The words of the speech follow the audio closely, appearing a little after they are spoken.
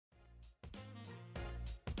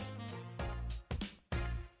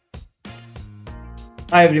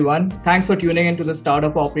Hi everyone, thanks for tuning into the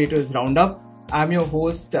Startup Operators Roundup. I'm your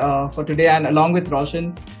host for today, and along with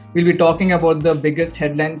Roshan, we'll be talking about the biggest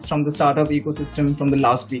headlines from the startup ecosystem from the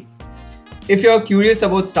last week. If you're curious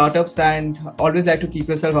about startups and always like to keep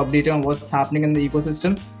yourself updated on what's happening in the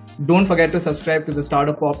ecosystem, don't forget to subscribe to the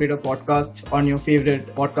Startup Operator podcast on your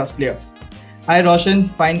favorite podcast player. Hi Roshan,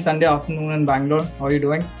 fine Sunday afternoon in Bangalore. How are you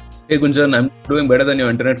doing? Hey Gunjan, I'm doing better than your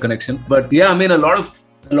internet connection. But yeah, I mean, a lot of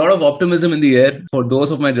optimism in the air for those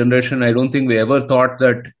of my generation. I don't think we ever thought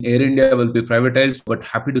that Air India will be privatized, but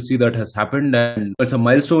happy to see that has happened, and it's a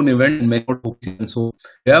milestone event and many more folks. And so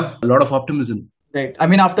yeah, a lot of optimism. Right. I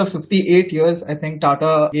mean, after 58 years, I think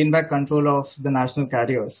Tata gained back control of the national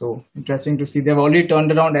carrier. So interesting to see. They've already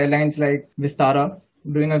turned around airlines like Vistara,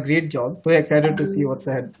 doing a great job. We're excited to see what's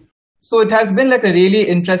ahead. So it has been like a really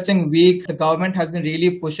interesting week. The government has been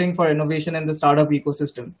really pushing for innovation in the startup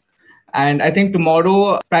ecosystem. And I think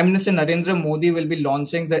tomorrow, Prime Minister Narendra Modi will be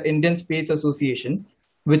launching the Indian Space Association,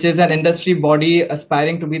 which is an industry body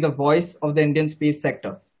aspiring to be the voice of the Indian space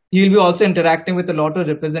sector. He will be also interacting with a lot of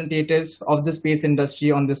representatives of the space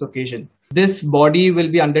industry on this occasion. This body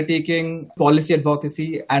will be undertaking policy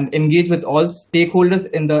advocacy and engage with all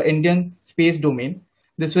stakeholders in the Indian space domain.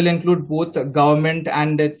 This will include both government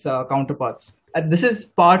and its counterparts. This is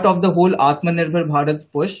part of the whole Atmanirbhar Bharat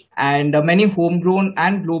push, and many homegrown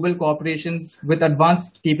and global corporations with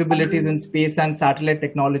advanced capabilities in space and satellite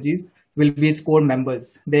technologies will be its core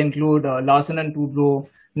members. They include Larsen and Toubro,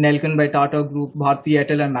 Nelcon by Tata Group, Bharti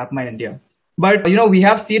Airtel, and MapMy India. But we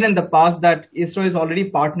have seen in the past that ISRO is already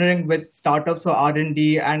partnering with startups for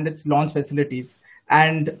R&D and its launch facilities.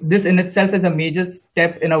 And this in itself is a major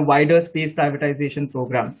step in a wider space privatization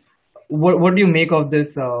program. What do you make of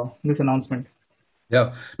this announcement?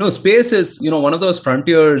 Yeah. No, space is, one of those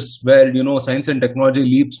frontiers where, science and technology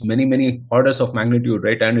leaps many orders of magnitude,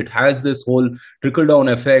 right? And it has this whole trickle down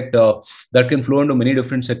effect that can flow into many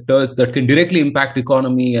different sectors that can directly impact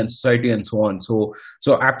economy and society and so on.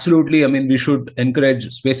 So absolutely, I mean, we should encourage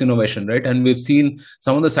space innovation, right? And we've seen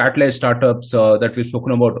some of the satellite startups that we've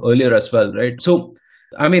spoken about earlier as well, right? So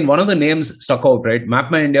I mean, one of the names stuck out, right?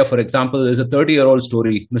 MapMy India, for example, is a 30-year-old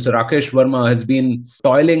story. Mr. Rakesh Verma has been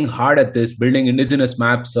toiling hard at this, building indigenous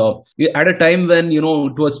maps at a time when, it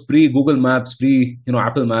was pre-Google Maps,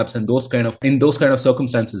 Apple Maps and in those kind of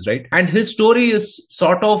circumstances, right? And his story is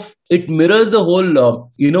sort of, it mirrors the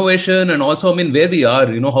whole innovation and also, I mean, where we are,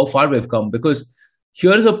 how far we've come. Because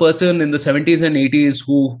here's a person in the 70s and 80s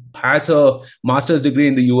who has a master's degree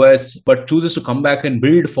in the US, but chooses to come back and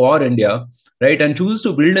build for India, right? And chooses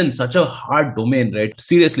to build in such a hard domain, right?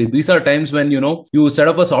 Seriously, these are times when, you set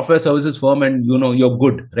up a software services firm and, you're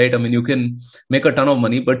good, right? I mean, you can make a ton of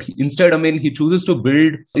money, but instead, I mean, he chooses to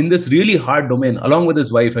build in this really hard domain along with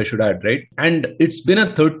his wife, I should add, right? And it's been a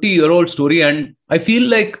 30-year-old story. And I feel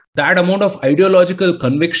like that amount of ideological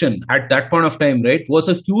conviction at that point of time, right, was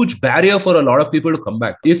a huge barrier for a lot of people to come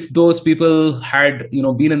back. If those people had,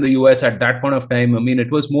 been in the US at that point of time, I mean,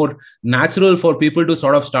 it was more natural for people to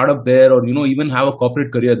sort of start up there or, even have a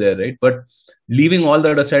corporate career there, right? But leaving all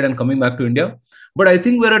that aside and coming back to India. But I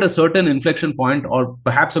think we're at a certain inflection point, or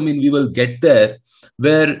perhaps, I mean, we will get there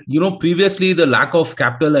where, previously the lack of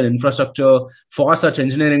capital and infrastructure for such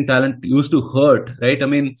engineering talent used to hurt, right? I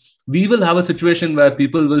mean, we will have a situation where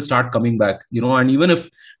people will start coming back, and even if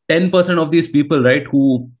 10% of these people, right,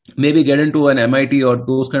 who maybe get into an MIT or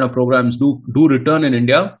those kind of programs do return in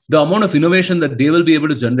India, the amount of innovation that they will be able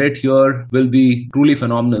to generate here will be truly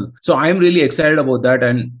phenomenal. So I'm really excited about that.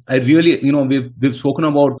 And I really, we've spoken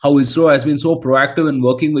about how ISRO has been so proactive in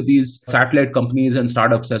working with these satellite companies and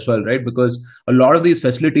startups as well, right? Because a lot of these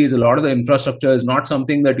facilities, a lot of the infrastructure is not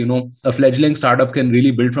something that, a fledgling startup can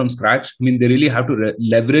really build from scratch. I mean, they really have to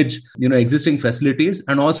leverage, existing facilities.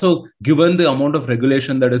 And also, given the amount of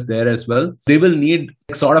regulation that is there as well, they will need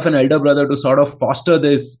sort of an elder brother to sort of foster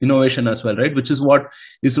this innovation as well, right? Which is what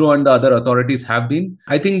ISRO and the other authorities have been.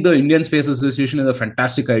 I think the Indian Space Association is a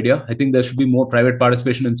fantastic idea. I think there should be more private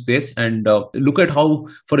participation in space. And look at how,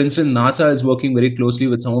 for instance, NASA is working very closely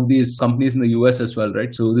with some of these companies in the US as well,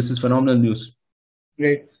 right? So this is phenomenal news.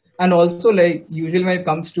 Great. And also, like usually when it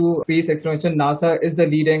comes to space exploration, NASA is the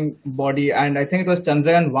leading body. And I think it was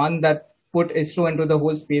Chandrayaan-1 that put ISRO into the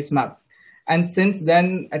whole space map. And since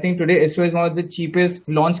then, I think today ISRO is one of the cheapest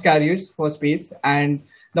launch carriers for space. And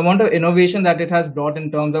the amount of innovation that it has brought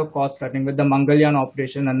in terms of cost cutting with the Mangalyaan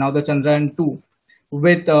operation and now the Chandrayaan-2,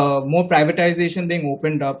 with more privatization being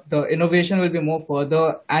opened up, the innovation will be more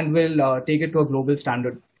further and will take it to a global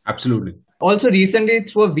standard. Absolutely. Also, recently,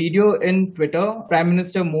 through a video in Twitter, Prime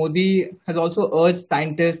Minister Modi has also urged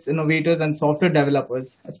scientists, innovators, and software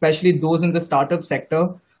developers, especially those in the startup sector,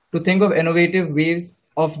 to think of innovative ways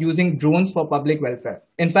of using drones for public welfare.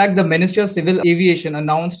 In fact, the Ministry of Civil Aviation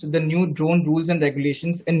announced the new drone rules and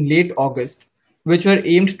regulations in late August, which were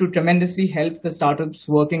aimed to tremendously help the startups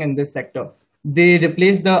working in this sector. They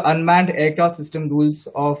replaced the unmanned aircraft system rules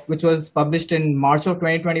of which was published in March of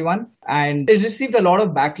 2021, and it received a lot of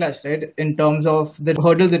backlash, right, in terms of the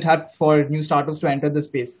hurdles it had for new startups to enter the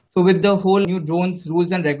space. So with the whole new drones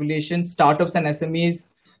rules and regulations, startups and SMEs,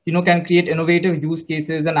 can create innovative use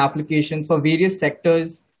cases and applications for various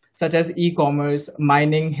sectors such as e-commerce,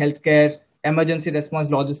 mining, healthcare, emergency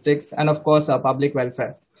response logistics, and of course, public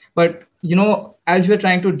welfare. But, as we're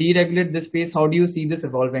trying to deregulate this space, how do you see this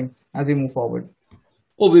evolving as we move forward?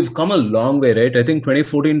 Oh, we've come a long way, right? I think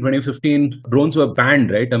 2014, 2015, drones were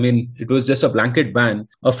banned, right? I mean, it was just a blanket ban.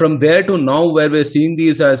 From there to now, where we're seeing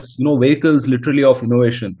these as, vehicles literally of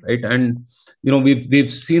innovation, right? And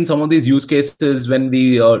we've seen some of these use cases when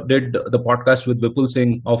we did the podcast with Vipul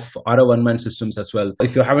Singh of Arav Unmanned Systems as well.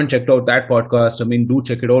 If you haven't checked out that podcast, I mean, do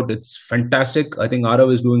check it out. It's fantastic. I think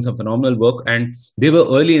Arav is doing some phenomenal work, and they were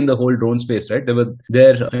early in the whole drone space, right? They were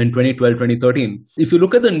there in 2012, 2013. If you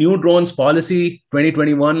look at the new drones policy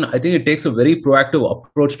 2021, I think it takes a very proactive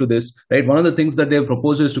approach to this, right? One of the things that they've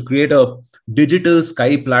proposed is to create a digital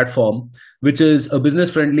sky platform, which is a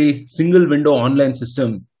business-friendly single window online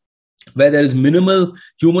system where there is minimal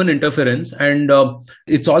human interference, and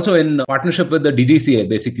it's also in partnership with the DGCA,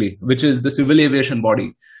 basically, which is the civil aviation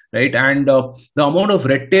body, right? And the amount of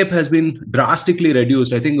red tape has been drastically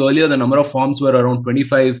reduced. I think earlier the number of forms were around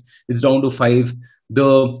 25, it's down to 5.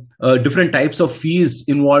 The different types of fees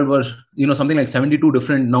involved were, something like 72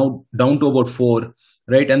 different, now down to about 4,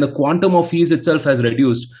 right? And the quantum of fees itself has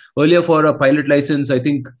reduced. Earlier for a pilot license, I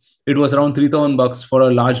think it was around $3,000 for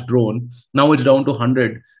a large drone. Now it's down to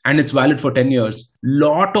 100, and it's valid for 10 years.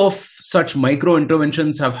 Lot of such micro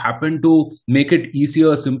interventions have happened to make it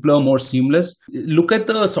easier, simpler, more seamless. Look at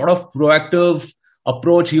the sort of proactive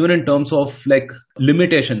approach, even in terms of like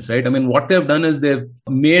limitations, right? I mean, what they've done is they've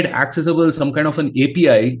made accessible some kind of an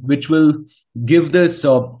API, which will give this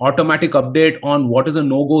automatic update on what is a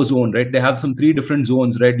no-go zone, right? They have some 3 different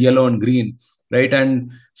zones, red, yellow, and green, right?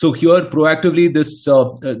 And so here proactively, this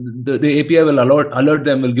the API will alert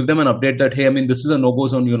them, will give them an update that, hey, I mean, this is a no-go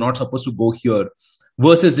zone, you're not supposed to go here.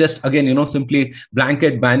 Versus just, again, simply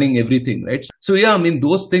blanket banning everything, right? So yeah, I mean,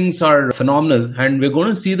 those things are phenomenal, and we're going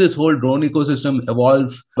to see this whole drone ecosystem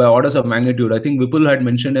evolve by orders of magnitude. I think Vipul had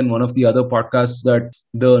mentioned in one of the other podcasts that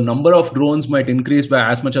the number of drones might increase by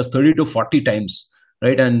as much as 30 to 40 times,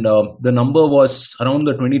 right? And the number was around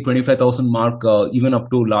the 25,000 mark, even up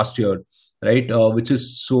to last year, right? Which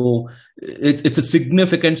is so, it's a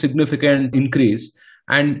significant increase.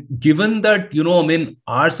 And given that, I mean,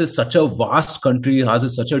 ours is such a vast country, ours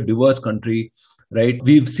is such a diverse country, right?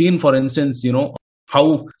 We've seen, for instance,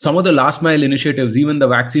 how some of the last mile initiatives, even the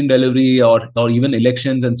vaccine delivery or even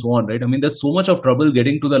elections and so on, right? I mean, there's so much of trouble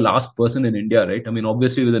getting to the last person in India, right? I mean,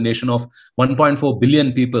 obviously with a nation of 1.4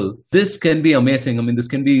 billion people, this can be amazing. I mean, this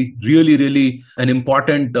can be really, really an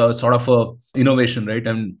important sort of a innovation, right?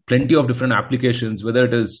 And plenty of different applications, whether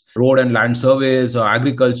it is road and land surveys or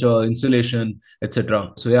agriculture, installation, etc.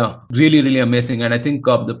 So yeah, really, really amazing. And I think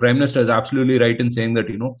the Prime Minister is absolutely right in saying that,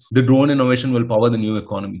 the drone innovation will power the new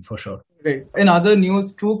economy for sure. Great. In other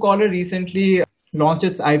news, Truecaller recently launched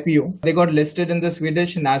its IPO. They got listed in the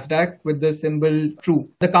Swedish Nasdaq with the symbol True.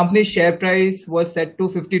 The company's share price was set to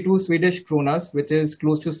 52 Swedish kronas, which is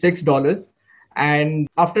close to $6. And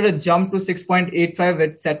after a jump to 6.85,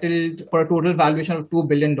 it settled for a total valuation of $2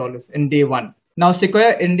 billion in day one. Now,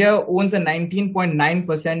 Sequoia India owns a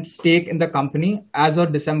 19.9% stake in the company as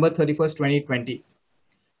of December 31st, 2020.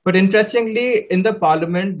 But interestingly, in the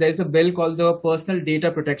parliament, there's a bill called the Personal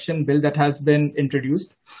Data Protection Bill that has been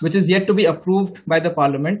introduced, which is yet to be approved by the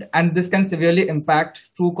parliament. And this can severely impact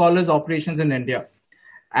Truecaller's operations in India.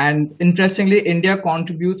 And interestingly, India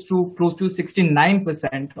contributes to close to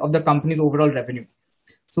 69% of the company's overall revenue.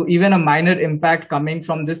 So even a minor impact coming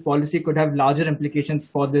from this policy could have larger implications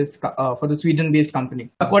for this for the Sweden-based company.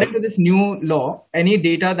 According to this new law, any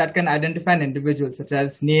data that can identify an individual, such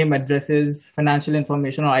as name, addresses, financial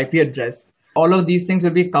information, or IP address, all of these things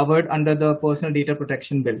will be covered under the Personal Data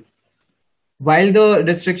Protection Bill. While the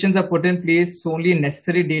restrictions are put in place, so only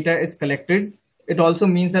necessary data is collected. It also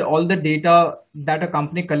means that all the data that a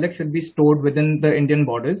company collects will be stored within the Indian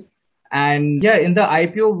borders. And yeah, in the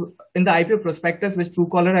IPO prospectus which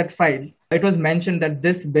Truecaller had filed, it was mentioned that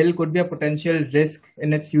this bill could be a potential risk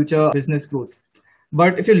in its future business growth.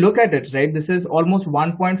 But if you look at it, right, this is almost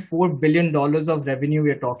 $1.4 billion of revenue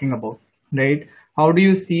we are talking about, right? How do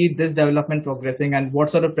you see this development progressing, and what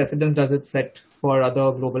sort of precedent does it set for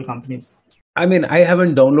other global companies? I mean, I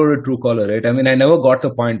haven't downloaded Truecaller, right? I mean, I never got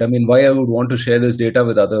the point. I mean, why I would want to share this data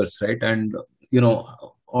with others, right? And, you know,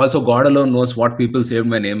 also God alone knows what people saved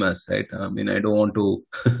my name as, right? I mean, I don't want to.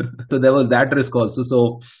 So there was that risk also.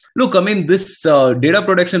 So, look, I mean, this data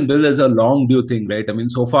protection bill is a long due thing, right? I mean,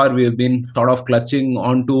 so far we have been sort of clutching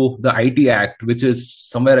onto the IT Act, which is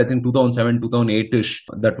somewhere, I think, 2007, 2008 ish,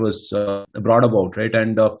 that was brought about, right?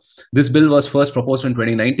 And this bill was first proposed in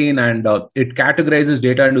 2019, and it categorizes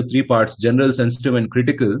data into three parts: general, sensitive, and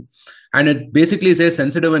critical. And it basically says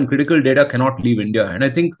sensitive and critical data cannot leave India. And I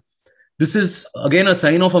think this is again a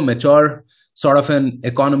sign of a mature sort of an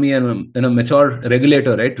economy and a mature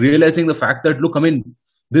regulator, right? Realizing the fact that, look, I mean,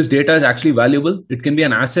 this data is actually valuable. It can be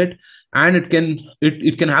an asset, and it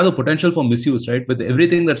can have the potential for misuse, right? With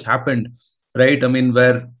everything that's happened, right? I mean,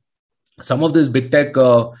 where some of this big tech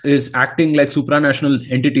is acting like supranational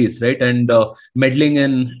entities, right? And meddling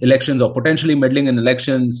in elections, or potentially meddling in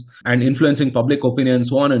elections, and influencing public opinion,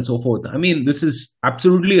 so on and so forth. I mean, this is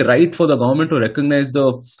absolutely right for the government to recognize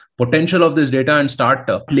the potential of this data and start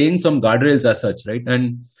playing some guardrails as such, right?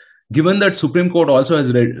 And given that Supreme Court also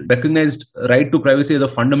has recognized right to privacy as a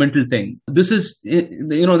fundamental thing, this is,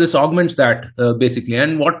 this augments that basically.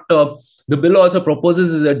 And what the bill also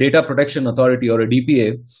proposes is a data protection authority, or a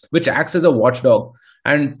DPA, which acts as a watchdog.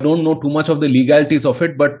 And I don't know too much of the legalities of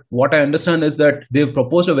it, but what I understand is that they've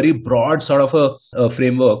proposed a very broad sort of a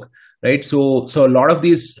framework, right? So a lot of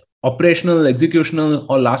these operational, executional,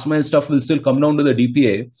 or last mile stuff will still come down to the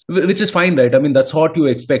DPA, which is fine, right? I mean, that's what you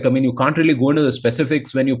expect. I mean, you can't really go into the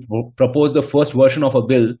specifics when you propose the first version of a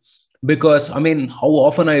bill, because, I mean, how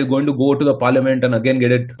often are you going to go to the parliament and again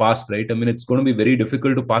get it passed, right? I mean, it's going to be very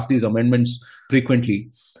difficult to pass these amendments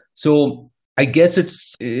frequently. So I guess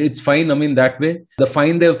it's fine. I mean, that way. The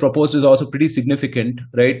fine they've proposed is also pretty significant,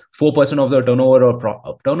 right? 4% of the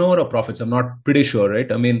turnover or profits. I'm not pretty sure,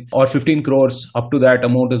 right? I mean, or 15 crores, up to that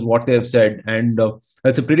amount is what they have said, and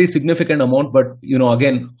that's a pretty significant amount. But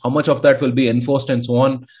again, how much of that will be enforced and so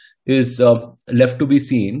on is left to be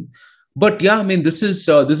seen. But yeah, I mean, this is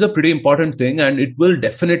a pretty important thing, and it will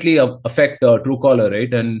definitely affect Truecaller,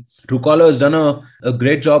 right? And Truecaller has done a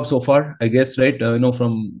great job so far, I guess, right?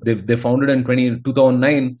 From they founded in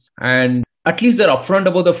 2009, and at least they're upfront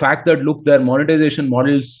about the fact that, look, their monetization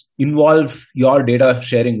models involve your data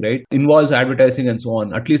sharing, right? Involves advertising and so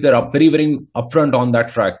on. At least they're very, very upfront on that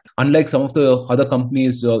fact. Unlike some of the other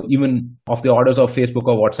companies, even of the orders of Facebook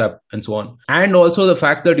or WhatsApp and so on. And also the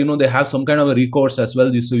fact that, they have some kind of a recourse as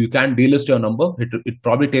well. So you can delist your number. It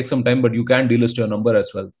probably takes some time, but you can delist your number as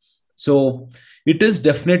well. So it is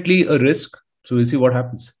definitely a risk. So we'll see what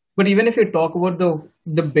happens. But even if you talk about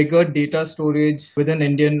the bigger data storage within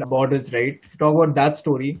Indian borders, right? If you talk about that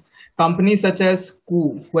story, companies such as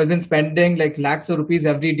Koo, who has been spending like lakhs of rupees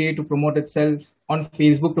every day to promote itself on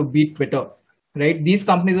Facebook to beat Twitter, right? These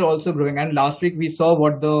companies are also growing. And last week we saw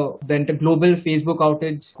what the global Facebook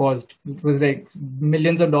outage caused. It was like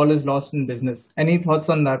millions of dollars lost in business. Any thoughts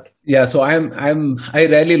on that? Yeah, so I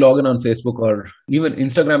rarely log in on Facebook, or even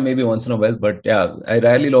Instagram maybe once in a while, but yeah, I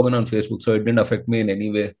rarely log in on Facebook, so it didn't affect me in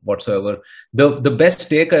any way whatsoever. The best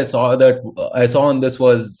take I saw on this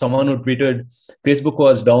was someone who tweeted, Facebook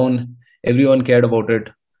was down, everyone cared about it.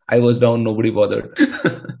 I was down, nobody bothered.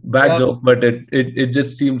 Bad joke, but it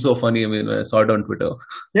just seemed so funny. I mean, when I saw it on Twitter.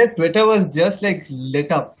 Yeah, Twitter was just like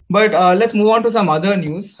lit up. But let's move on to some other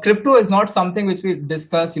news. Crypto is not something which we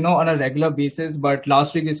discuss, on a regular basis. But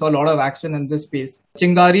last week we saw a lot of action in this space.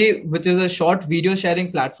 Chingari, which is a short video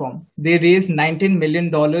sharing platform, they raised $19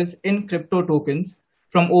 million in crypto tokens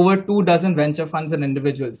from over 24 venture funds and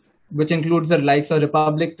individuals, which includes the likes of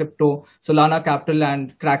Republic Crypto, Solana Capital,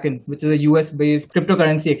 and Kraken, which is a US-based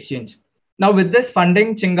cryptocurrency exchange. Now, with this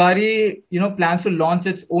funding, Chingari, plans to launch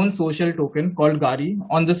its own social token called Gari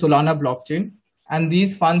on the Solana blockchain. And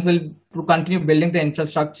these funds will continue building the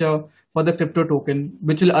infrastructure for the crypto token,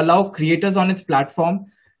 which will allow creators on its platform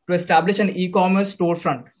to establish an e-commerce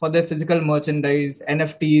storefront for their physical merchandise,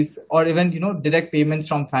 NFTs, or even, direct payments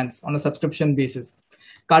from fans on a subscription basis.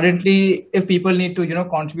 Currently, if people need to,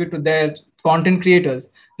 contribute to their content creators,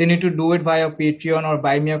 they need to do it via Patreon or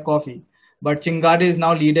Buy Me a Coffee. But Chingari is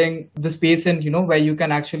now leading the space in, where you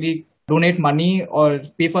can actually donate money or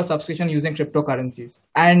pay for subscription using cryptocurrencies.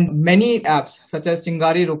 And many apps such as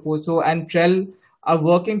Chingari, Roposo, and Trell are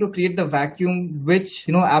working to create the vacuum which,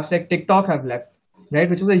 apps like TikTok have left, right?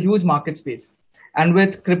 Which is a huge market space. And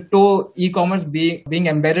with crypto e-commerce being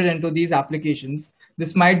embedded into these applications,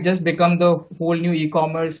 this might just become the whole new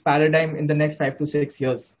e-commerce paradigm in the next 5 to 6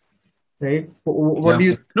 years. Right? What do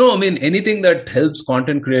you? No, I mean, anything that helps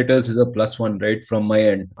content creators is a plus one, right? From my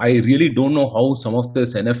end, I really don't know how some of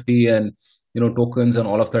this NFT and tokens and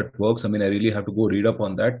all of that works. I mean, I really have to go read up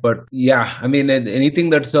on that. But yeah, I mean, anything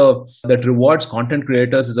that rewards content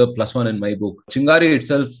creators is a plus one in my book. Chingari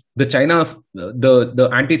itself, the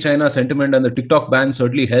anti-China sentiment and the TikTok ban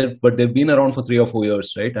certainly helped, but they've been around for 3 or 4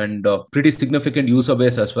 years, right? And pretty significant user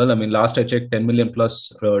base as well. I mean, last I checked, 10 million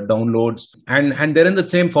plus downloads, and they're in the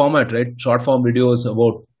same format, right? Short form videos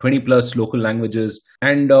about 20 plus local languages,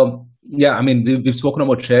 and yeah, I mean, we've spoken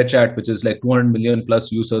about ShareChat, which is like 200 million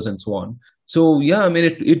plus users and so on. So yeah, I mean,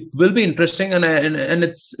 it will be interesting, and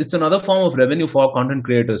it's another form of revenue for content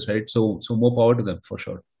creators, right? So more power to them for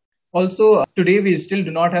sure. Also, today we still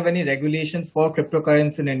do not have any regulations for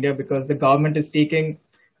cryptocurrency in India because the government is taking,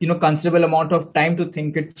 considerable amount of time to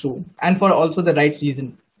think it through, and for also the right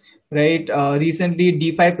reason, right? Recently,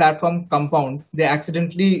 DeFi platform Compound, they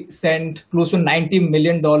accidentally sent close to $90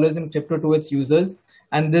 million in crypto to its users,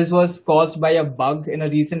 and this was caused by a bug in a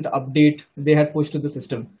recent update they had pushed to the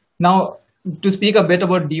system. Now, to speak a bit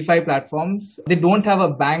about DeFi platforms, they don't have a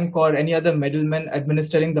bank or any other middleman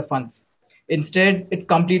administering the funds. Instead, it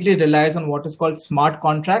completely relies on what is called smart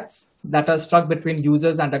contracts that are struck between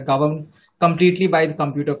users and are governed completely by the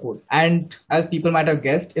computer code. And as people might have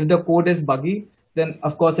guessed, if the code is buggy, then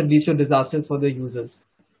of course it leads to disasters for the users.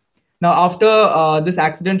 Now, after this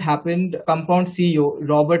accident happened, Compound CEO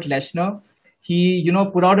Robert Leshner, he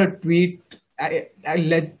put out a tweet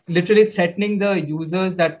literally threatening the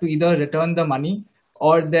users that to either return the money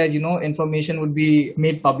or their information would be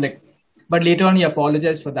made public. But later on, he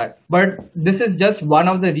apologized for that. But this is just one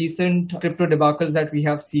of the recent crypto debacles that we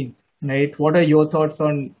have seen, right? What are your thoughts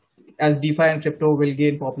on as DeFi and crypto will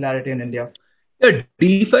gain popularity in India? Yeah,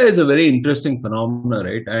 DeFi is a very interesting phenomenon,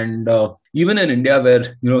 right? And even in India,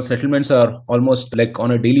 where settlements are almost like on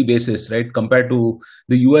a daily basis, right, compared to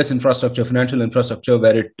the US infrastructure, financial infrastructure,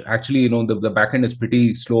 where it actually the backend is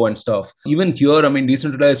pretty slow and stuff. Even here, I mean,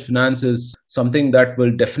 decentralized finance is something that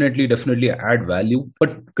will definitely add value.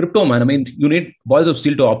 But crypto, man, I mean, you need balls of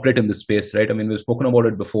steel to operate in this space, right? I mean, we've spoken about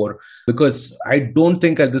it before, because I don't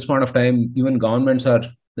think at this point of time even governments are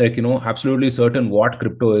absolutely certain what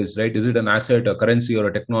crypto is, right? Is it an asset, a currency, or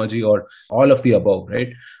a technology, or all of the above, right?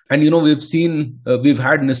 And we've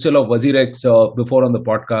had Nistal of WazirX before on the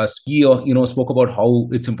podcast. He spoke about how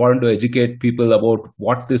it's important to educate people about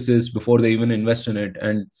what this is before they even invest in it.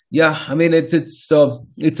 And yeah, I mean, it's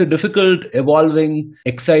a difficult, evolving,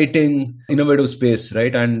 exciting, innovative space,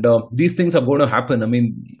 right? And these things are going to happen. I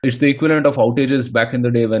mean, it's the equivalent of outages back in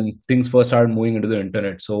the day when things first started moving into the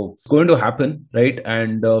internet. So it's going to happen, right?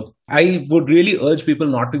 And I would really urge people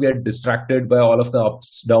not to get distracted by all of the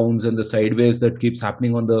ups, downs, and the sideways that keeps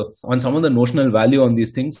happening on some of the notional value on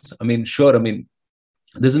these things. I mean, sure, I mean,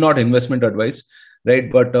 this is not investment advice,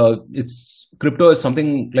 right? But crypto is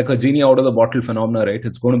something like a genie out of the bottle phenomena, right?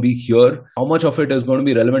 It's going to be here. How much of it is going to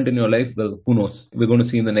be relevant in your life? Well, who knows? We're going to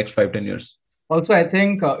see in the next 5-10 years. Also, I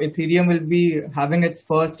think Ethereum will be having its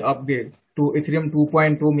first upgrade to Ethereum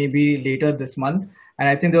 2.0 maybe later this month. And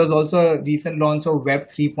I think there was also a recent launch of Web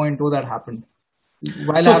 3.0 that happened.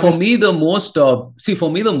 For me, the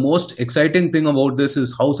most exciting thing about this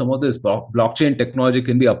is how some of this blockchain technology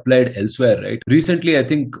can be applied elsewhere, right? Recently, I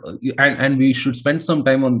think, and we should spend some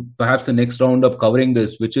time on perhaps the next roundup covering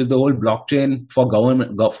this, which is the whole blockchain for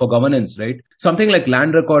governance, right? Something like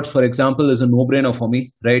land records, for example, is a no-brainer for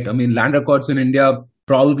me, right? I mean, land records in India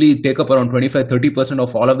probably take up around 25-30%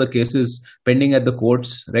 of all of the cases pending at the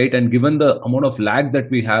courts, right? And given the amount of lag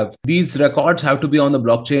that we have, these records have to be on the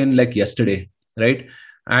blockchain like yesterday, right?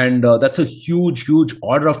 And that's a huge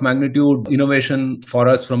order of magnitude innovation for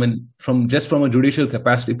us from a judicial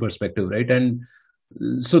capacity perspective, right? And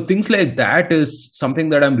so things like that is something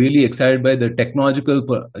that I'm really excited by, the technological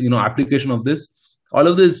application of this. All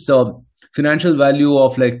of this financial value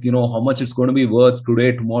of how much it's going to be worth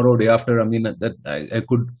today, tomorrow, day after, I mean, that I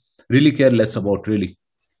could really care less about, really.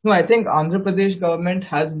 No, I think Andhra Pradesh government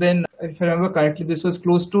has been, if I remember correctly, this was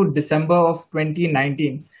close to December of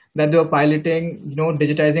 2019 that they were piloting,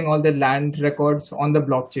 digitizing all the land records on the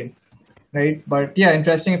blockchain, right? But yeah,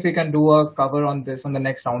 interesting if we can do a cover on this on the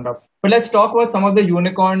next roundup. But let's talk about some of the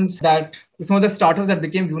some of the startups that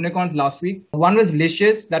became unicorns last week. One was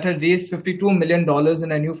Licious, that had raised $52 million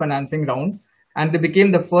in a new financing round, and they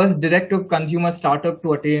became the first direct-to-consumer startup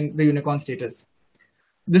to attain the unicorn status.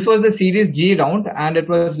 This was the Series G round, and it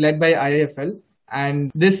was led by IIFL.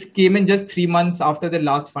 And this came in just 3 months after the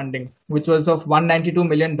last funding, which was of $192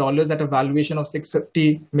 million at a valuation of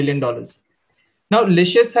 $650 million. Now,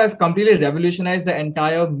 Licious has completely revolutionized the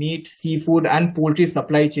entire meat, seafood, and poultry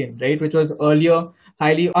supply chain, right, which was earlier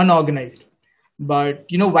highly unorganized. But,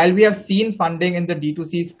 while we have seen funding in the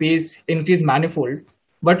D2C space increase manifold,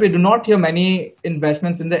 but we do not hear many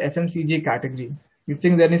investments in the FMCG category. You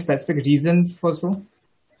think there are any specific reasons for so?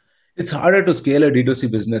 It's harder to scale a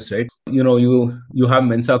D2C business, right? You have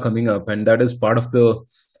Mensa coming up, and that is part of the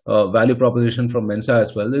value proposition from Mensa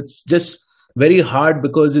as well. It's just very hard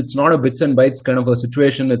because it's not a bits and bytes kind of a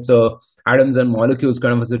situation. It's a atoms and molecules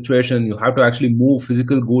kind of a situation. You have to actually move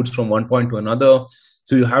physical goods from one point to another.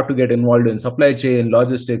 So you have to get involved in supply chain,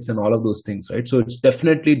 logistics, and all of those things, right? So it's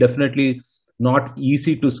definitely not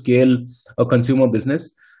easy to scale a consumer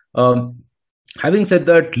business. Having said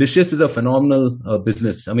that, Licious is a phenomenal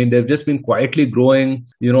business. I mean, they've just been quietly growing,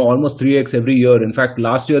 almost 3x every year. In fact,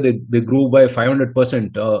 last year they grew by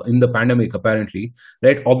 500% in the pandemic, apparently,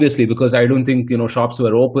 right? Obviously, because I don't think, shops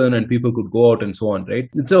were open and people could go out and so on, right?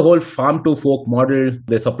 It's a whole farm to fork model.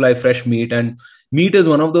 They supply fresh meat, and meat is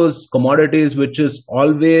one of those commodities which is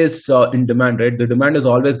always in demand, right? The demand is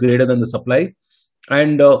always greater than the supply.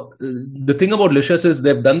 And the thing about Licious is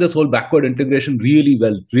they've done this whole backward integration really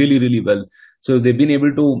well, really well. So they've been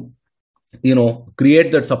able to,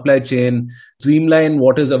 create that supply chain, streamline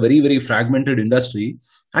what is a very fragmented industry.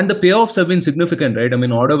 And the payoffs have been significant, right? I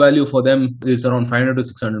mean, order value for them is around $500 to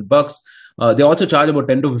 $600. They also charge about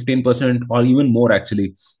 10 to 15% or even more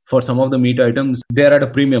actually for some of the meat items. They're at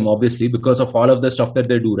a premium, obviously, because of all of the stuff that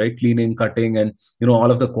they do, right? Cleaning, cutting, and,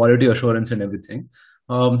 all of the quality assurance and everything.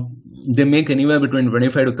 They make anywhere between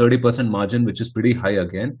 25 to 30% margin, which is pretty high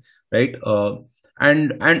again, right?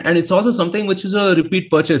 And it's also something which is a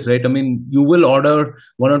repeat purchase, right? I mean, you will order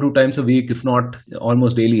 1 or 2 times a week, if not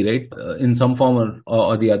almost daily, right? In some form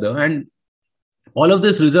or the other. And all of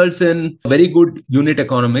this results in very good unit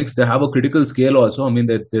economics. They have a critical scale also. I mean,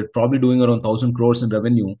 they're probably doing around 1,000 crores in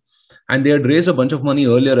revenue. And they had raised a bunch of money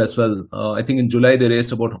earlier as well. I think in July, they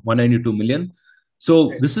raised about 192 million.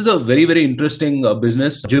 So this is a very interesting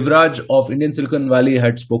business. Jivraj of Indian Silicon Valley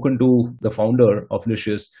had spoken to the founder of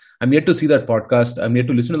Licious. I'm yet to see that podcast. I'm yet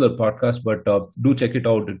to listen to the podcast, but do check it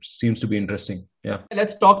out. It seems to be interesting. Yeah.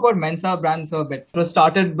 Let's talk about Mensa Brands a bit. It was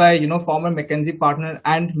started by, former McKinsey partner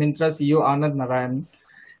and Myntra CEO Anand Narayan.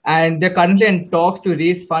 And they're currently in talks to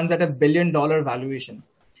raise funds at $1 billion valuation.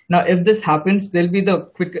 Now, if this happens, they'll be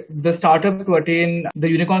the startup to attain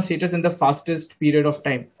the unicorn status in the fastest period of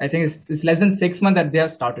time. I think it's less than 6 months that they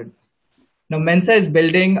have started. Now, Mensa is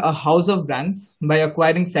building a house of brands by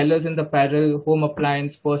acquiring sellers in the apparel, home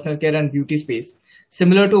appliance, personal care, and beauty space,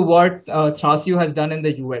 similar to what Thrasio has done in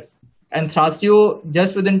the US. And Thrasio,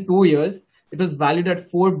 just within 2 years, it was valued at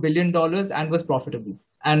 $4 billion and was profitable.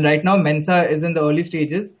 And right now, Mensa is in the early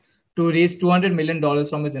stages to raise $200 million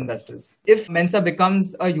from its investors. If Mensa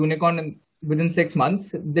becomes a unicorn within 6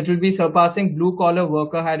 months, it will be surpassing blue-collar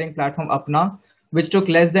worker hiring platform Apna, which took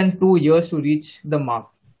less than 2 years to reach the mark.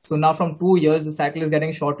 So now from 2 years, the cycle is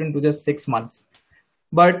getting shortened to just 6 months.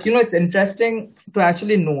 But, it's interesting to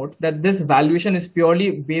actually note that this valuation is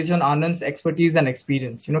purely based on Anand's expertise and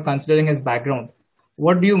experience, considering his background.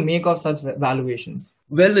 What do you make of such valuations?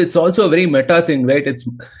 Well, it's also a very meta thing, right?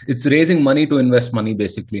 It's raising money to invest money,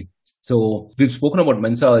 basically. So we've spoken about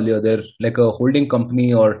Mensa earlier. They're like a holding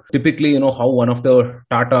company, or typically, how one of the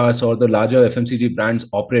Tatas or the larger FMCG brands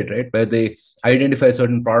operate, right? Where they identify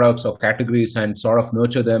certain products or categories and sort of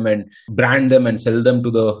nurture them and brand them and sell them to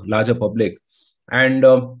the larger public. And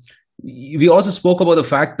we also spoke about the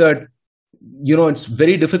fact that it's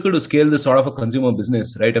very difficult to scale this sort of a consumer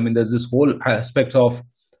business, right? I mean, there's this whole aspect of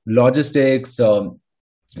logistics,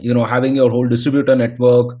 having your whole distributor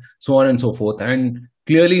network, so on and so forth. And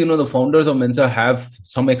clearly, the founders of Mensa have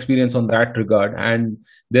some experience on that regard, and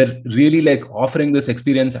they're really like offering this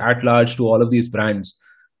experience at large to all of these brands.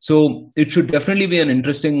 So it should definitely be an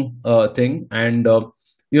interesting thing. And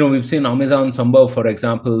we've seen Amazon Sambhav, for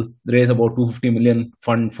example, raise about 250 million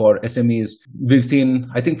fund for SMEs. We've seen,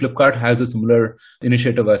 I think Flipkart has a similar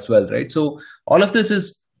initiative as well, right? So all of this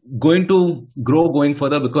is going to grow going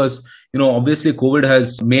further because, obviously COVID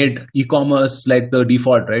has made e-commerce like the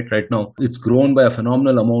default, right now. It's grown by a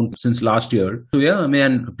phenomenal amount since last year. So yeah, I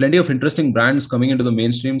mean, plenty of interesting brands coming into the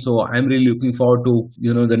mainstream. So I'm really looking forward to,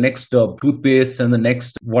 the next toothpaste and the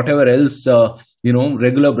next whatever else,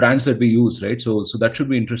 regular brands that we use, right? So that should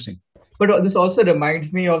be interesting. But this also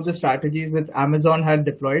reminds me of the strategies that Amazon had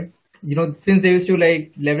deployed. Since they used to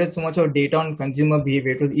leverage so much of data on consumer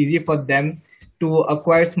behavior, it was easy for them to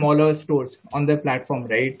acquire smaller stores on their platform,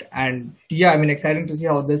 right? And yeah, I mean, exciting to see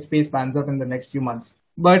how this space pans out in the next few months.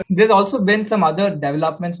 But there's also been some other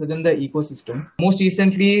developments within the ecosystem. Most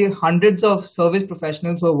recently, hundreds of service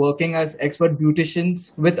professionals who are working as expert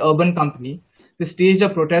beauticians with Urban Company, they staged a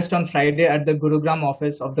protest on Friday at the Gurugram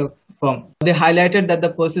office of the firm. They highlighted that the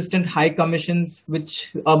persistent high commissions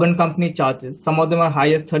which Urban Company charges, some of them are high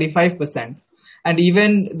as 35%, And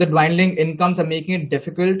even the dwindling incomes are making it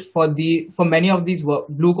difficult for many of these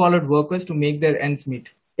blue collar workers to make their ends meet.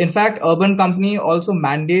 In fact, Urban Company also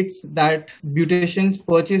mandates that beauticians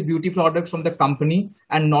purchase beauty products from the company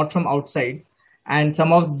and not from outside. And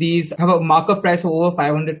some of these have a markup price of over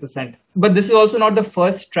 500%. But this is also not the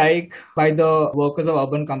first strike by the workers of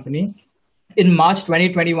Urban Company. In March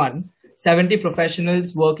 2021, 70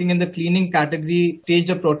 professionals working in the cleaning category staged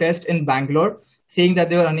a protest in Bangalore, saying that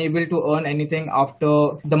they were unable to earn anything after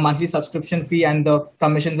the monthly subscription fee and the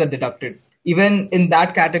commissions are deducted. Even in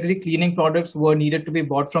that category, cleaning products were needed to be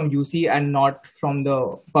bought from UC and not from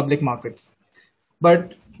the public markets.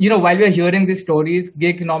 But while we are hearing these stories,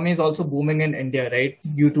 gig economy is also booming in India, right?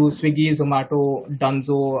 Due to Swiggy, Zomato,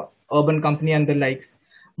 Dunzo, Urban Company, and the likes.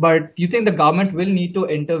 But do you think the government will need to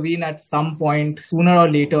intervene at some point, sooner or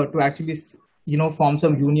later, to actually, form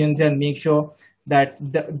some unions and make sure that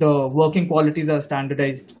the working qualities are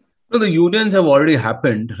standardized? So the unions have already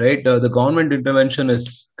happened, right? The government intervention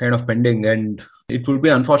is kind of pending, and it would be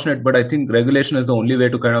unfortunate, but I think regulation is the only way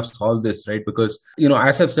to kind of solve this, right? Because,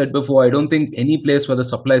 as I've said before, I don't think any place where the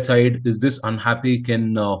supply side is this unhappy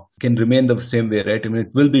can remain the same way, right? I mean,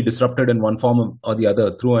 it will be disrupted in one form or the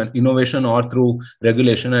other through an innovation or through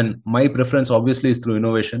regulation. And my preference obviously is through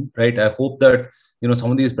innovation, right? I hope that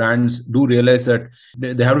some of these brands do realize that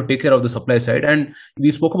they have to take care of the supply side. And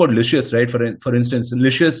we spoke about Licious, right? For instance,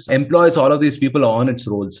 Licious employs all of these people on its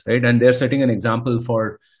roles, right? And they're setting an example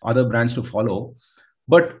for other brands to follow.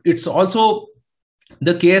 But it's also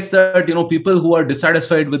the case that, people who are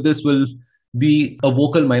dissatisfied with this will be a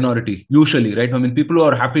vocal minority, usually, right? I mean, people who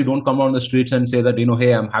are happy don't come on the streets and say that,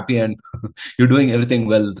 hey, I'm happy and you're doing everything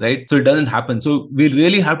well, right? So it doesn't happen. So we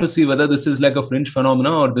really have to see whether this is like a fringe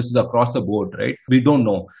phenomena or this is across the board, right? We don't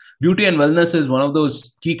know. Beauty and wellness is one of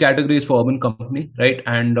those key categories for Urban Company, right?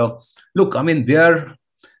 And look, I mean, they're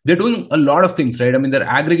doing a lot of things, right? I mean, they're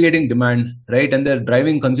aggregating demand, right? And they're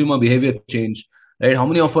driving consumer behavior change, right? How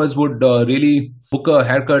many of us would really book a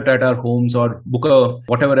haircut at our homes or book a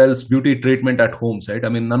whatever else beauty treatment at homes, right? I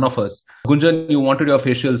mean, none of us. Gunjan, you wanted your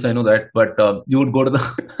facials, I know that, but you would go to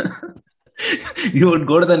the you would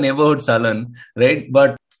go to the neighborhood salon, right?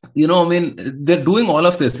 But I mean, they're doing all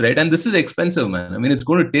of this, right? And this is expensive, man. I mean, it's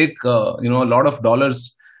going to take a lot of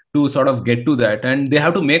dollars to sort of get to that, and they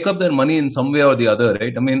have to make up their money in some way or the other,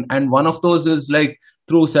 right? I mean, and one of those is like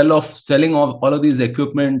through selling of all of these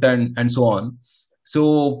equipment and so on.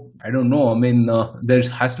 So I don't know. I mean, there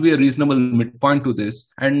has to be a reasonable midpoint to this,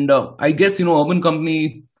 and I guess Urban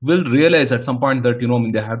Company will realize at some point that I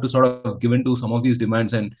mean, they have to sort of give in to some of these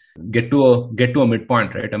demands and get to a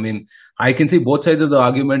midpoint, right? I mean, I can see both sides of the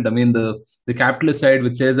argument. I mean, the capitalist side,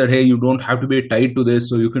 which says that, hey, you don't have to be tied to this,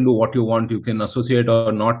 so you can do what you want, you can associate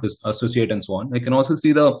or not associate and so on. I can also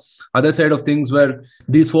see the other side of things where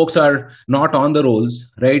these folks are not on the rolls,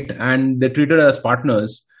 right? And they're treated as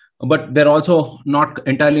partners, but they're also not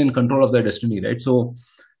entirely in control of their destiny, right? So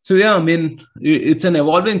yeah, I mean, it's an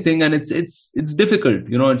evolving thing, and it's difficult.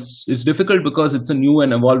 It's difficult because it's a new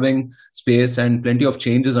and evolving space, and plenty of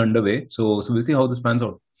change is underway. So we'll see how this pans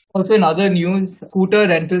out. Also, in other news, scooter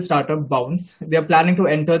rental startup Bounce, they are planning to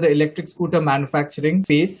enter the electric scooter manufacturing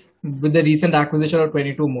space with the recent acquisition of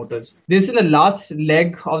 22 Motors. This is in the last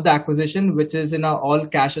leg of the acquisition, which is in an all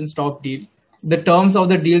cash and stock deal. The terms of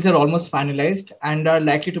the deals are almost finalized and are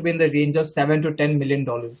likely to be in the range of $7 to $10 million.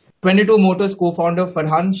 22 Motors co-founder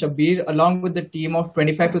Farhan Shabir, along with the team of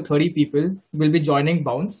 25 to 30 people, will be joining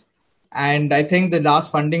Bounce. And I think the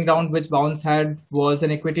last funding round which Bounce had was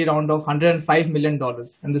an equity round of $105 million.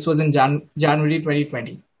 And this was in January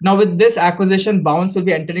 2020. Now, with this acquisition, Bounce will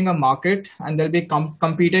be entering a market and they'll be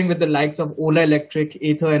competing with the likes of Ola Electric,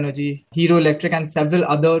 Ather Energy, Hero Electric, and several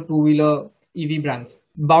other two-wheeler EV brands.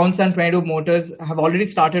 Bounce and 22 Motors have already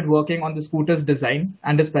started working on the scooter's design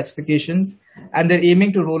and the specifications, and they're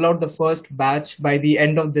aiming to roll out the first batch by the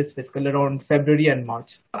end of this fiscal, around February and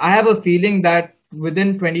March. I have a feeling that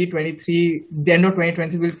within 2023, the end of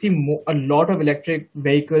 2020, we'll see a lot of electric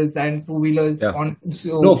vehicles and two-wheelers on.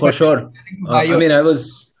 So no, for sure. I mean, I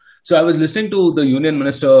was listening to the Union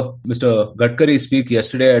Minister, Mr. Gadkari, speak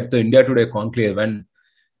yesterday at the India Today conclave, and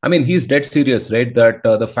I mean, he's dead serious, right? That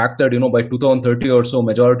the fact that, by 2030 or so,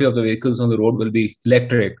 majority of the vehicles on the road will be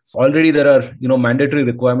electric. Already there are, mandatory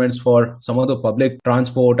requirements for some of the public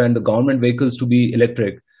transport and the government vehicles to be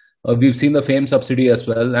electric. We've seen the FAME subsidy as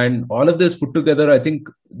well. And all of this put together, I think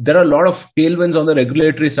there are a lot of tailwinds on the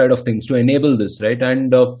regulatory side of things to enable this, right?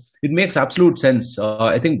 And it makes absolute sense.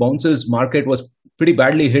 I think Bounce's market was pretty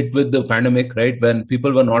badly hit with the pandemic, right? When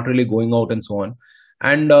people were not really going out and so on.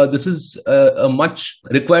 And this is a much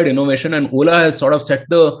required innovation, and Ola has sort of set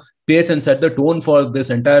the pace and set the tone for this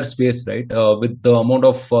entire space, right? With the amount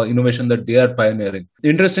of innovation that they are pioneering.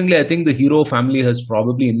 Interestingly, I think the Hero family has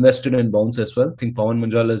probably invested in Bounce as well. I think Pawan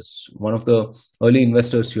Manjal is one of the early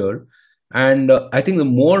investors here. And I think the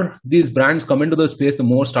more these brands come into the space, the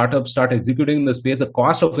more startups start executing in the space, the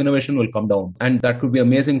cost of innovation will come down. And that could be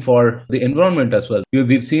amazing for the environment as well.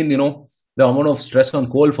 We've seen, the amount of stress on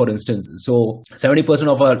coal, for instance. So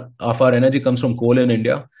 70% of our energy comes from coal in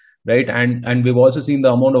India, right? And we've also seen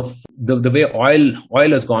the amount of the way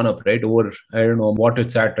oil has gone up, right? Over, I don't know what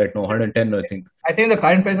it's at right now, 110, I think. I think the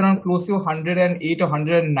current price around close to 108 or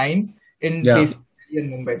 109 in places in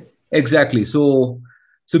Mumbai. Exactly. So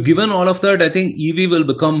given all of that, I think EV will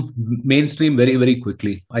become mainstream very, very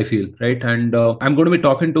quickly, I feel, right? And I'm going to be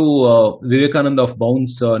talking to Vivekanand of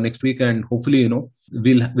Bounce next week, and hopefully,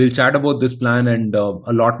 we'll chat about this plan, and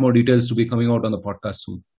a lot more details to be coming out on the podcast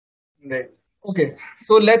soon. Right. Okay,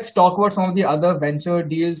 so let's talk about some of the other venture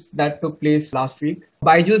deals that took place last week.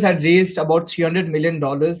 Byju's had raised about $300 million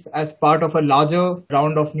as part of a larger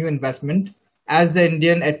round of new investment as the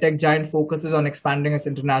Indian edtech giant focuses on expanding its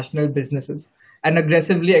international businesses and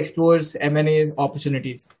aggressively explores M&A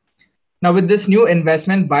opportunities. Now, with this new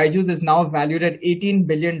investment, Byju's is now valued at $18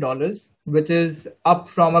 billion, which is up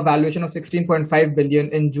from a valuation of $16.5 billion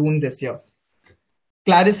in June this year.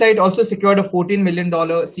 Clarisite also secured a $14 million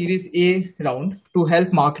Series A round to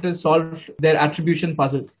help marketers solve their attribution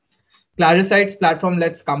puzzle. Clarisite's platform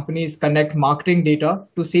lets companies connect marketing data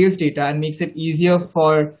to sales data and makes it easier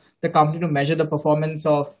for the company to measure the performance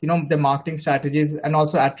of the marketing strategies and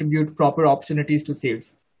also attribute proper opportunities to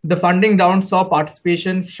sales. The funding round saw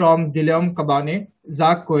participation from Guillaume Cabane,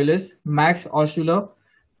 Zach Coelis, Max Oschuler,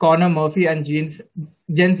 Connor Murphy, and Jens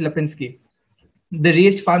Lipinski. The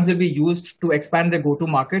raised funds will be used to expand their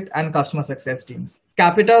go-to-market and customer success teams.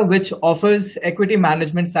 Capita, which offers equity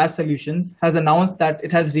management SaaS solutions, has announced that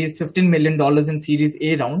it has raised $15 million in Series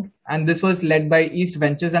A round, and this was led by East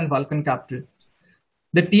Ventures and Vulcan Capital.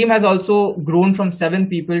 The team has also grown from 7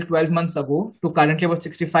 people 12 months ago to currently about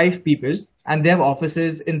 65 people, and they have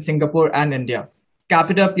offices in Singapore and India.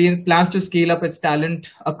 Capita plans to scale up its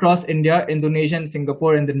talent across India, Indonesia, and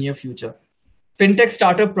Singapore in the near future. Fintech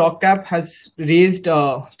startup ProcCap has raised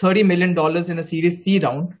 $30 million in a Series C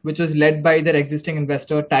round, which was led by their existing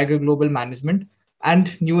investor, Tiger Global Management,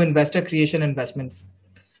 and new investor Creation Investments.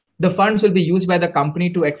 The funds will be used by the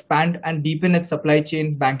company to expand and deepen its supply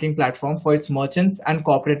chain banking platform for its merchants and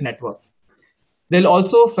corporate network. They'll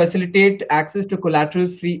also facilitate access to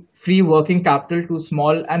collateral-free working capital to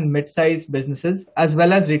small and mid-sized businesses, as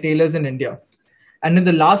well as retailers in India. And in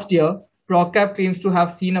the last year, ProcCap claims to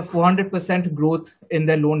have seen a 400% growth in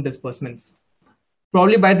their loan disbursements.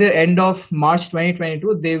 Probably by the end of March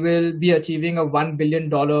 2022, they will be achieving a $1 billion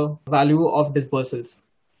value of disbursals.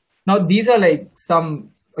 Now, these are like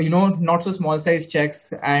some not so small size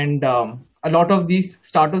checks, and a lot of these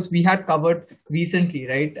startups we had covered recently,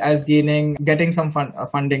 right, as getting some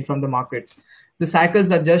funding from the markets. The cycles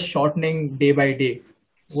are just shortening day by day.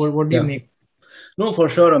 What do you make? No, for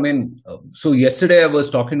sure. I mean, so yesterday I was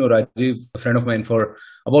talking to Rajiv, a friend of mine, for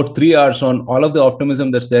about 3 hours on all of the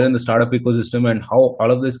optimism that's there in the startup ecosystem and how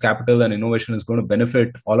all of this capital and innovation is going to benefit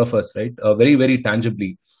all of us, right? Very, very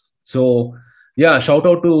tangibly. So, yeah, shout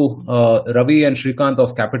out to Ravi and Shrikant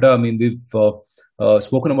of Capita. I mean, we've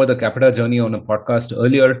spoken about the Capita journey on a podcast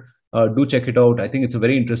earlier. Do check it out. I think it's a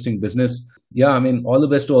very interesting business. Yeah, I mean, all the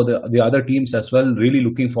best to the other teams as well. Really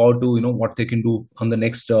looking forward to what they can do on the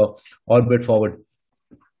next orbit forward.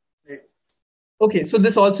 Okay, so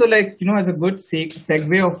this also has a good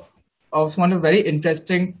segue of one very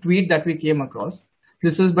interesting tweet that we came across.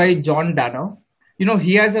 This was by John Danner.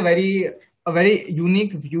 He has a very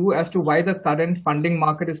unique view as to why the current funding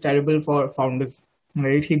market is terrible for founders.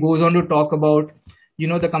 Right? He goes on to talk about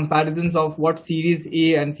the comparisons of what Series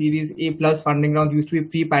A and Series A plus funding rounds used to be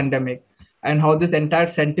pre-pandemic, and how this entire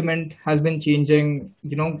sentiment has been changing,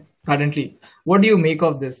 currently. What do you make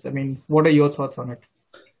of this? I mean, what are your thoughts on it?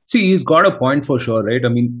 See, he's got a point for sure, right? I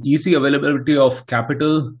mean, easy availability of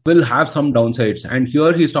capital will have some downsides. And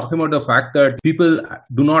here he's talking about the fact that people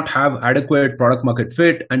do not have adequate product market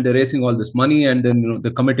fit, and they're raising all this money, and then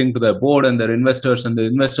they're committing to their board and their investors, and the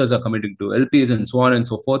investors are committing to LPs and so on and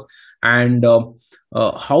so forth. And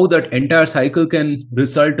how that entire cycle can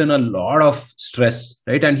result in a lot of stress,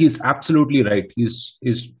 right? And he's absolutely right. He's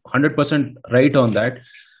 100% right on that.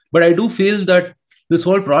 But I do feel that this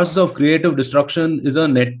whole process of creative destruction is a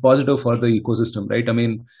net positive for the ecosystem, right? I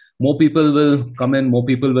mean, more people will come in, more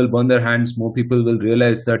people will burn their hands, more people will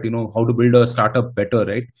realize that, how to build a startup better,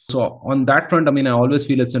 right? So on that front, I mean, I always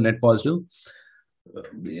feel it's a net positive.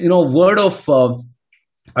 word of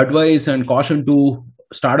advice and caution to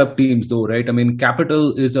startup teams, though, right? I mean,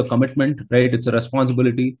 capital is a commitment, right? It's a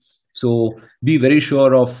responsibility. So be very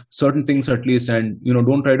sure of certain things at least, and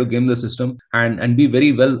don't try to game the system, and be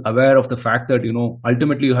very well aware of the fact that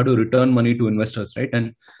ultimately you have to return money to investors, right?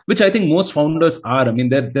 And which I think most founders are. I mean,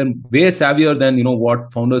 they're way savvier than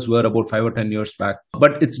what founders were about 5 or 10 years back.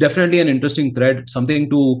 But it's definitely an interesting thread, something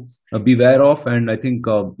to beware of, and I think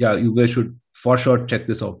yeah, you guys should for sure check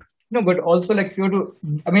this out. No, but also like if you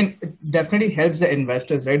to, I mean, it definitely helps the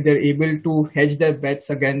investors, right? They're able to hedge their bets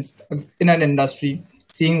against in an industry,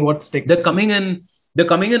 seeing what sticks. They're coming in. They're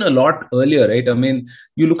coming in a lot earlier, right? I mean,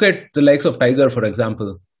 you look at the likes of Tiger, for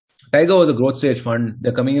example. Tiger was a growth stage fund.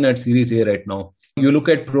 They're coming in at Series A right now. You look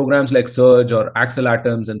at programs like Surge or Axel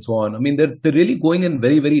Atoms and so on. I mean, they're really going in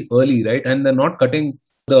very, very early, right? And they're not cutting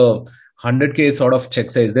the 100K sort of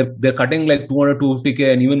check size. They're cutting like 200,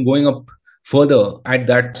 250K and even going up further at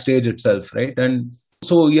that stage itself, right? And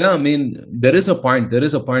so, yeah, I mean, there is a point. There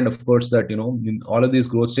is a point, of course, that all of these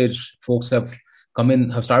growth stage folks have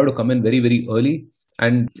started to come in very, very early.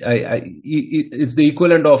 And it's the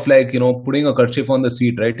equivalent of like putting a kerchief on the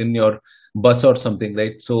seat, right, in your bus or something,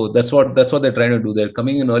 right? So that's what they're trying to do. They're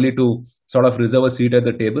coming in early to sort of reserve a seat at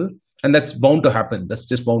the table, and that's bound to happen. That's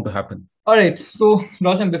just bound to happen. All right. So,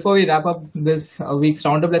 Roshan, before we wrap up this week's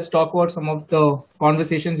roundup, let's talk about some of the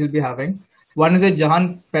conversations you'll be having. One is with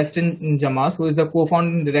Jahan Pestin Jamas, who is the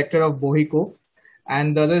co-founder and director of Bohico,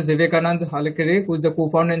 and the other is Vivekanand Halakere, who is the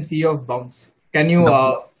co-founder and CEO of Bounce. Can you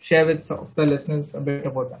share with some of the listeners a bit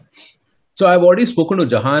about that? So I've already spoken to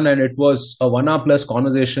Jahan, and it was a 1 hour plus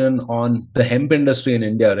conversation on the hemp industry in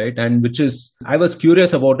India, right? And I was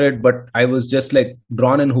curious about it, but I was just like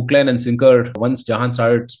drawn in hook, line and sinker once Jahan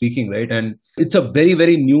started speaking, right? And it's a very,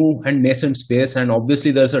 very new and nascent space. And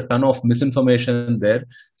obviously there's a ton of misinformation there.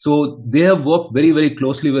 So they have worked very, very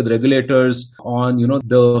closely with regulators on,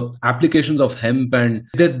 the applications of hemp, and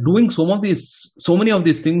they're doing so many of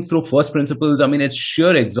these things through first principles. I mean, it's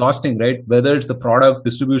sheer exhausting, right? Whether it's the product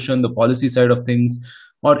distribution, the policy side of things,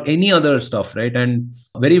 or any other stuff, right? And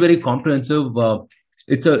very, very comprehensive.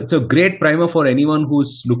 It's a great primer for anyone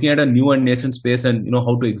who's looking at a new and nascent space and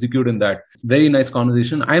how to execute in that. Very nice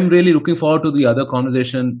conversation. I'm really looking forward to the other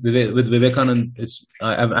conversation with Vivekanand.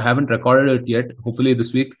 I haven't recorded it yet. Hopefully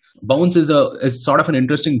this week. Bounce is sort of an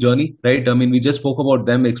interesting journey, right? I mean, we just spoke about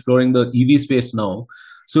them exploring the EV space now,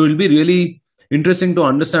 so it'll be really interesting to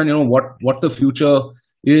understand what the future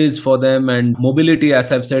is for them. And mobility,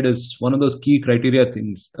 as I've said, is one of those key criteria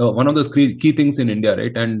things, one of those key things in India,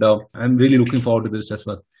 right? And I'm really looking forward to this as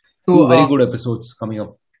well. So, 2 very good episodes coming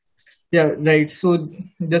up. Yeah, right. So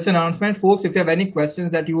this announcement, folks, if you have any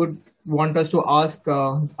questions that you would want us to ask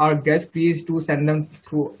our guests, please do send them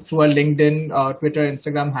through our LinkedIn, Twitter,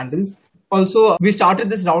 Instagram handles. Also, we started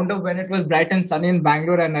this roundup when it was bright and sunny in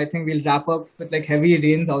Bangalore, and I think we'll wrap up with like heavy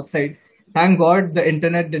rains outside. Thank God the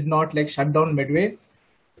internet did not like shut down midway.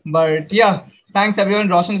 But yeah, thanks everyone.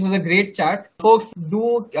 Roshan, this was a great chat. Folks,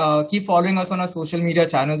 do keep following us on our social media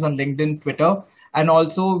channels on LinkedIn, Twitter. And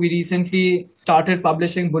also, we recently started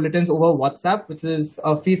publishing bulletins over WhatsApp, which is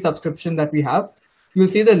a free subscription that we have. You'll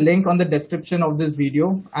see the link on the description of this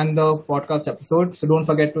video and the podcast episode. So don't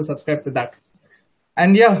forget to subscribe to that.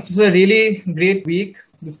 And yeah, this is a really great week.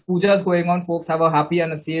 This puja is going on, folks. Have a happy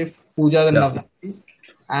and a safe puja and Navratri.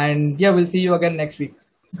 And yeah, we'll see you again next week.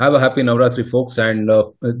 Have a happy Navratri, folks. And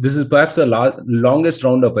this is perhaps the longest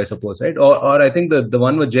roundup, I suppose, right? Or I think the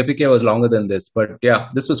one with JPK was longer than this. But yeah,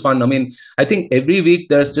 this was fun. I mean, I think every week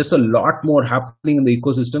there's just a lot more happening in the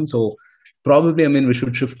ecosystem. So probably, I mean, we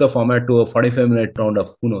should shift the format to a 45-minute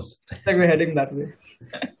roundup. Who knows? It's like we're heading that way.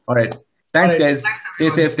 All right. Thanks, guys. Stay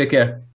safe. Take care.